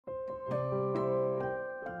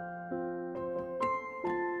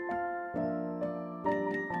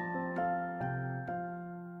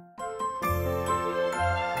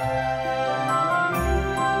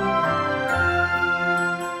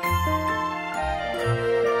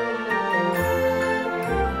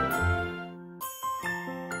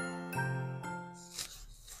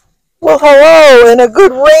Well, hello, and a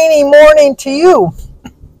good rainy morning to you.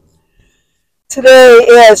 Today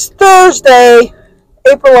is Thursday,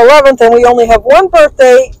 April 11th, and we only have one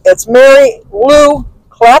birthday. It's Mary Lou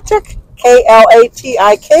Klatik,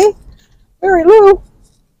 K-L-A-T-I-K. Mary Lou,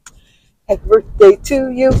 happy birthday to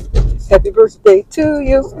you. Happy birthday to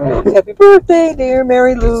you. Happy birthday, dear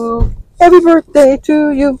Mary Lou. Happy birthday to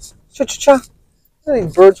you. Cha-cha-cha.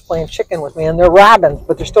 These birds playing chicken with me, and they're robins,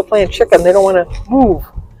 but they're still playing chicken. They don't want to move.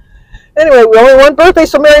 Anyway, we only one birthday,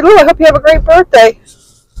 so Mary Lou, I hope you have a great birthday.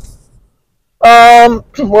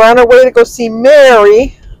 We're on our way to go see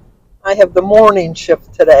Mary. I have the morning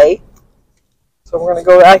shift today, so we're gonna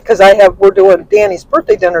go because we're doing Danny's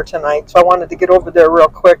birthday dinner tonight. So I wanted to get over there real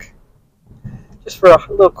quick, just for a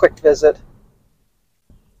little quick visit.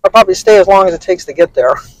 I'll probably stay as long as it takes to get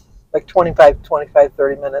there, like 25,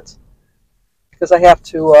 30 minutes, because I have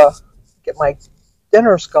to get my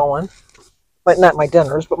dinners going. Not my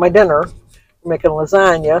dinners, but my dinner. We're making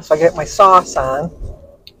lasagna, so I get my sauce on.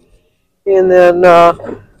 And then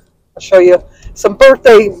I'll show you some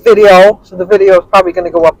birthday video. So the video is probably going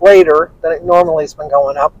to go up later than it normally has been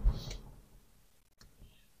going up.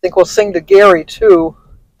 I think we'll sing to Gary, too.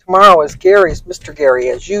 Tomorrow is Mr. Gary,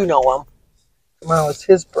 as you know him. Tomorrow is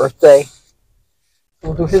his birthday.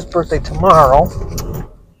 We'll do his birthday tomorrow.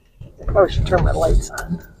 I probably should turn my lights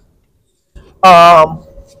on.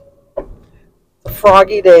 It's a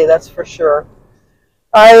froggy day, that's for sure.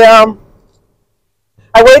 I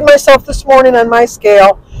weighed myself this morning on my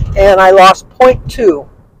scale, and I lost 0.2.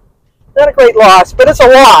 Not a great loss, but it's a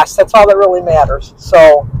loss. That's all that really matters.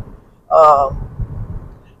 So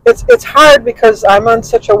it's hard because I'm on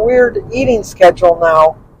such a weird eating schedule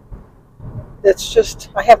now. It's just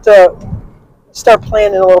I have to start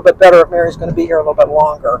planning a little bit better if Mary's going to be here a little bit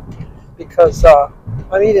longer, because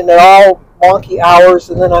I'm eating at all wonky hours,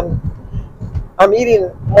 and then I'm eating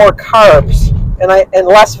more carbs and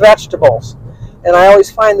less vegetables. And I always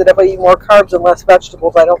find that if I eat more carbs and less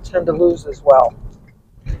vegetables, I don't tend to lose as well.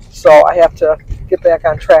 So I have to get back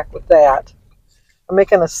on track with that. I'm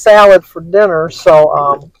making a salad for dinner,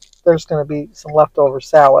 so there's going to be some leftover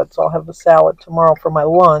salad. So I'll have the salad tomorrow for my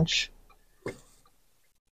lunch.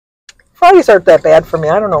 Fridays aren't that bad for me.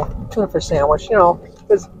 I don't know, tuna fish sandwich,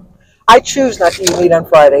 because I choose not to eat meat on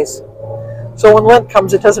Fridays. So when Lent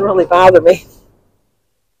comes, it doesn't really bother me.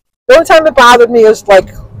 The only time it bothered me is and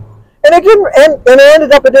it didn't, and it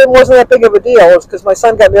ended up it wasn't that big of a deal. It's because my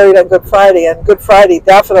son got married on Good Friday, and Good Friday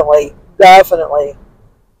definitely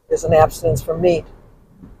is an abstinence from meat.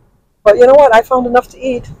 But you know what? I found enough to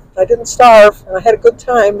eat. I didn't starve, and I had a good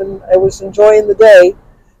time, and I was enjoying the day,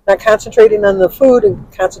 not concentrating on the food and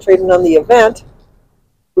concentrating on the event,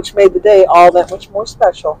 which made the day all that much more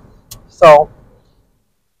special. So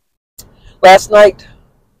last night,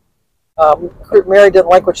 Mary didn't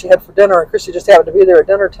like what she had for dinner, and Christy just happened to be there at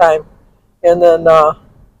dinner time. And then the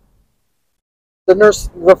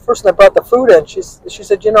person that brought the food in, she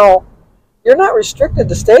said, you're not restricted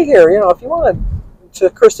to stay here. If you want to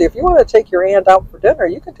Christy, if you want to take your aunt out for dinner,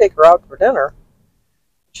 you can take her out for dinner.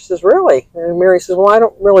 She says, really? And Mary says, well, I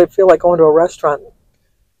don't really feel like going to a restaurant.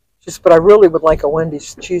 She says, but I really would like a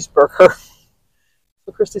Wendy's cheeseburger.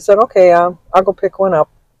 So Christy said, okay, I'll go pick one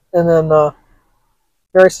up. And then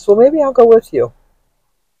Mary says, well, maybe I'll go with you.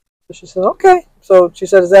 So she said, okay. So she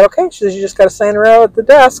said, is that okay? She says, you just got to sign her out at the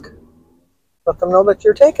desk. Let them know that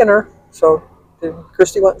you're taking her. So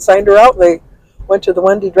Christy went and signed her out. They went to the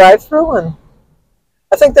Wendy drive-thru, and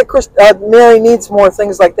I think that Mary needs more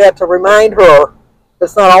things like that to remind her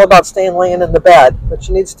it's not all about laying in the bed, but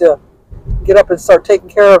she needs to get up and start taking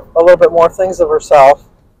care of a little bit more things of herself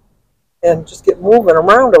and just get moving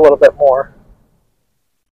around a little bit more.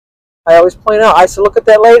 I always point out, I said, look at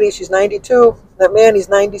that lady, she's 92. That man, he's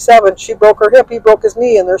 97. She broke her hip, he broke his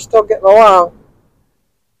knee, and they're still getting along.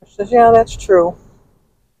 She says, yeah, that's true.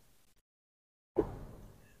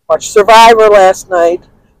 Watched Survivor last night.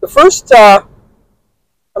 The first, I'm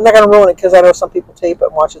not going to ruin it because I know some people tape it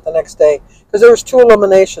and watch it the next day, because there was 2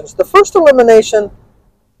 eliminations. The first elimination,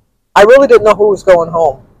 I really didn't know who was going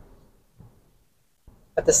home.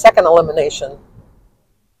 At the second elimination,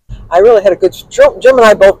 I really had a good... Jim and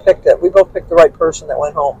I both picked it. We both picked the right person that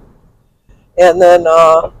went home. And then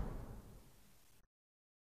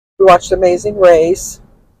we watched Amazing Race.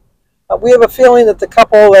 We have a feeling that the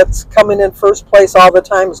couple that's coming in first place all the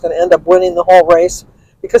time is going to end up winning the whole race.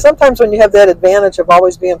 Because sometimes when you have that advantage of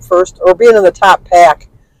always being first or being in the top pack,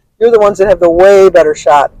 you're the ones that have the way better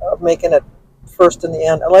shot of making it first in the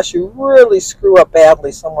end, unless you really screw up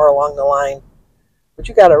badly somewhere along the line. But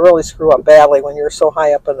you got to really screw up badly when you're so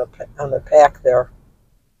high up on the pack there.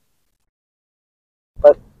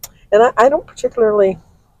 And I don't particularly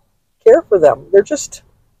care for them. They're just,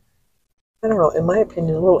 I don't know, in my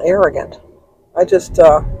opinion, a little arrogant. I just,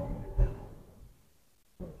 I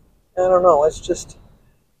don't know, it's just,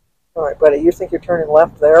 all right, buddy, you think you're turning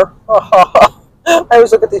left there? I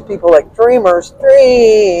always look at these people like dreamers,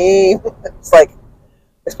 dream. It's like,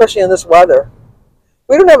 especially in this weather.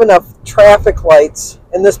 We don't have enough traffic lights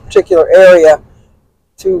in this particular area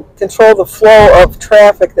to control the flow of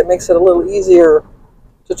traffic that makes it a little easier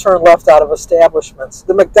to turn left out of establishments.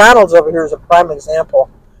 The McDonald's over here is a prime example.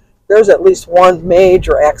 There's at least one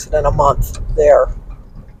major accident a month there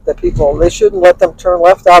that people, they shouldn't let them turn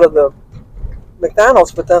left out of the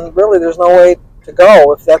McDonald's, but then really there's no way to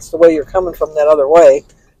go if that's the way you're coming from that other way.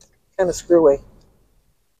 Kind of screwy.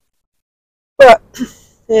 But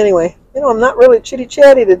anyway, you know, I'm not really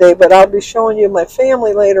chitty-chatty today, but I'll be showing you my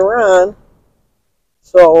family later on.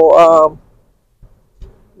 So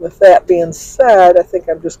with that being said, I think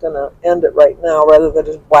I'm just going to end it right now rather than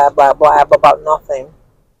just blah, blah, blah about nothing.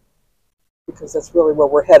 Because that's really where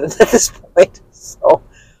we're headed at this point. So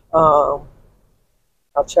I'll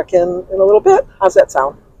check in a little bit. How's that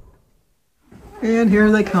sound? And here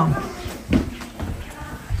they come.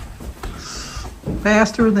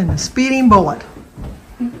 Faster than a speeding bullet.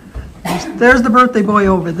 There's the birthday boy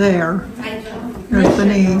over there. There's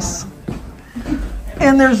Denise.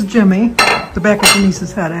 And there's Jimmy. The back of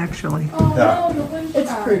Denise's head, actually. Yeah.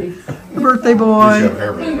 It's pretty. The birthday boy.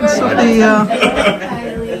 Sophia.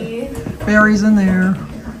 Mary's in there.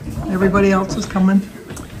 Everybody else is coming.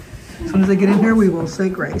 As soon as they get in here, we will say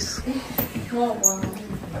grace.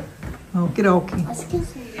 Okie dokie.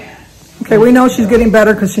 Okay, we know she's getting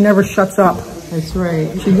better because she never shuts up. That's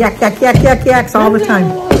right. She yaks all the time.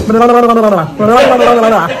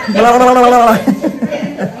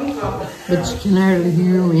 But you can hardly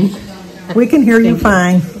hear me. We can hear you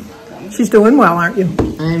fine. She's doing well, aren't you?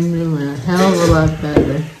 I'm doing a hell of a lot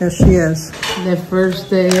better. Yes, she is. That first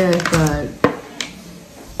day I thought,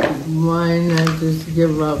 why not just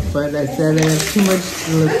give up? But I said I have too much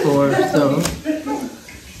to live for, so.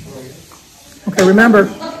 Okay, remember.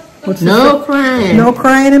 No crying. No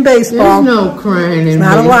crying in baseball. There's no crying in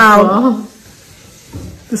not baseball. Allowed.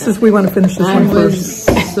 This is, we want to finish this one first.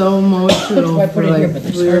 I was so emotional for like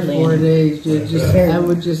 3 or 4 days. I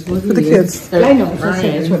would just look at the kids. I know,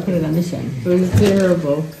 that's why I put it on this end. It was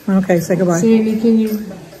terrible. Okay, say goodbye. Sandy, can you?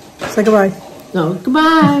 Say goodbye. No,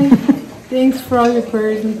 goodbye. Thanks for all your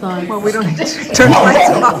prayers and thoughts. Well, we don't need to turn the lights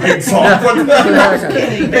off.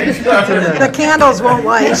 The candles won't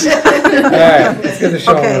light. All right, let's get the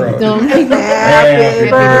show on the road. Don't Happy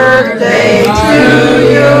birthday to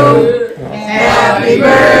you. Happy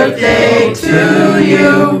birthday to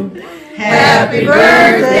you. Happy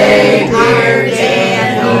birthday, dear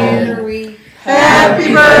Daniel. Happy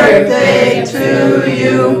birthday to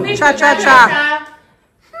you. Cha cha cha.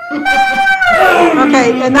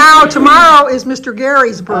 Okay, and now tomorrow is Mr.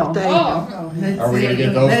 Gary's birthday. Are we going to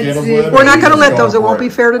get those candles lit? We're not going to lit those. It won't be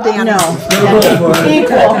fair to Danny. No.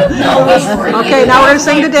 Okay, now we're going to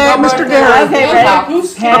sing to Dad, Mr. Gary. Okay,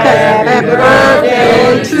 happy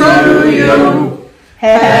birthday to you.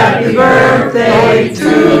 Happy birthday to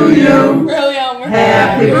you.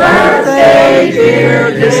 Happy birthday,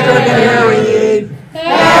 dear Mr. Gary.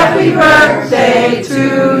 Happy birthday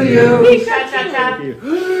to you.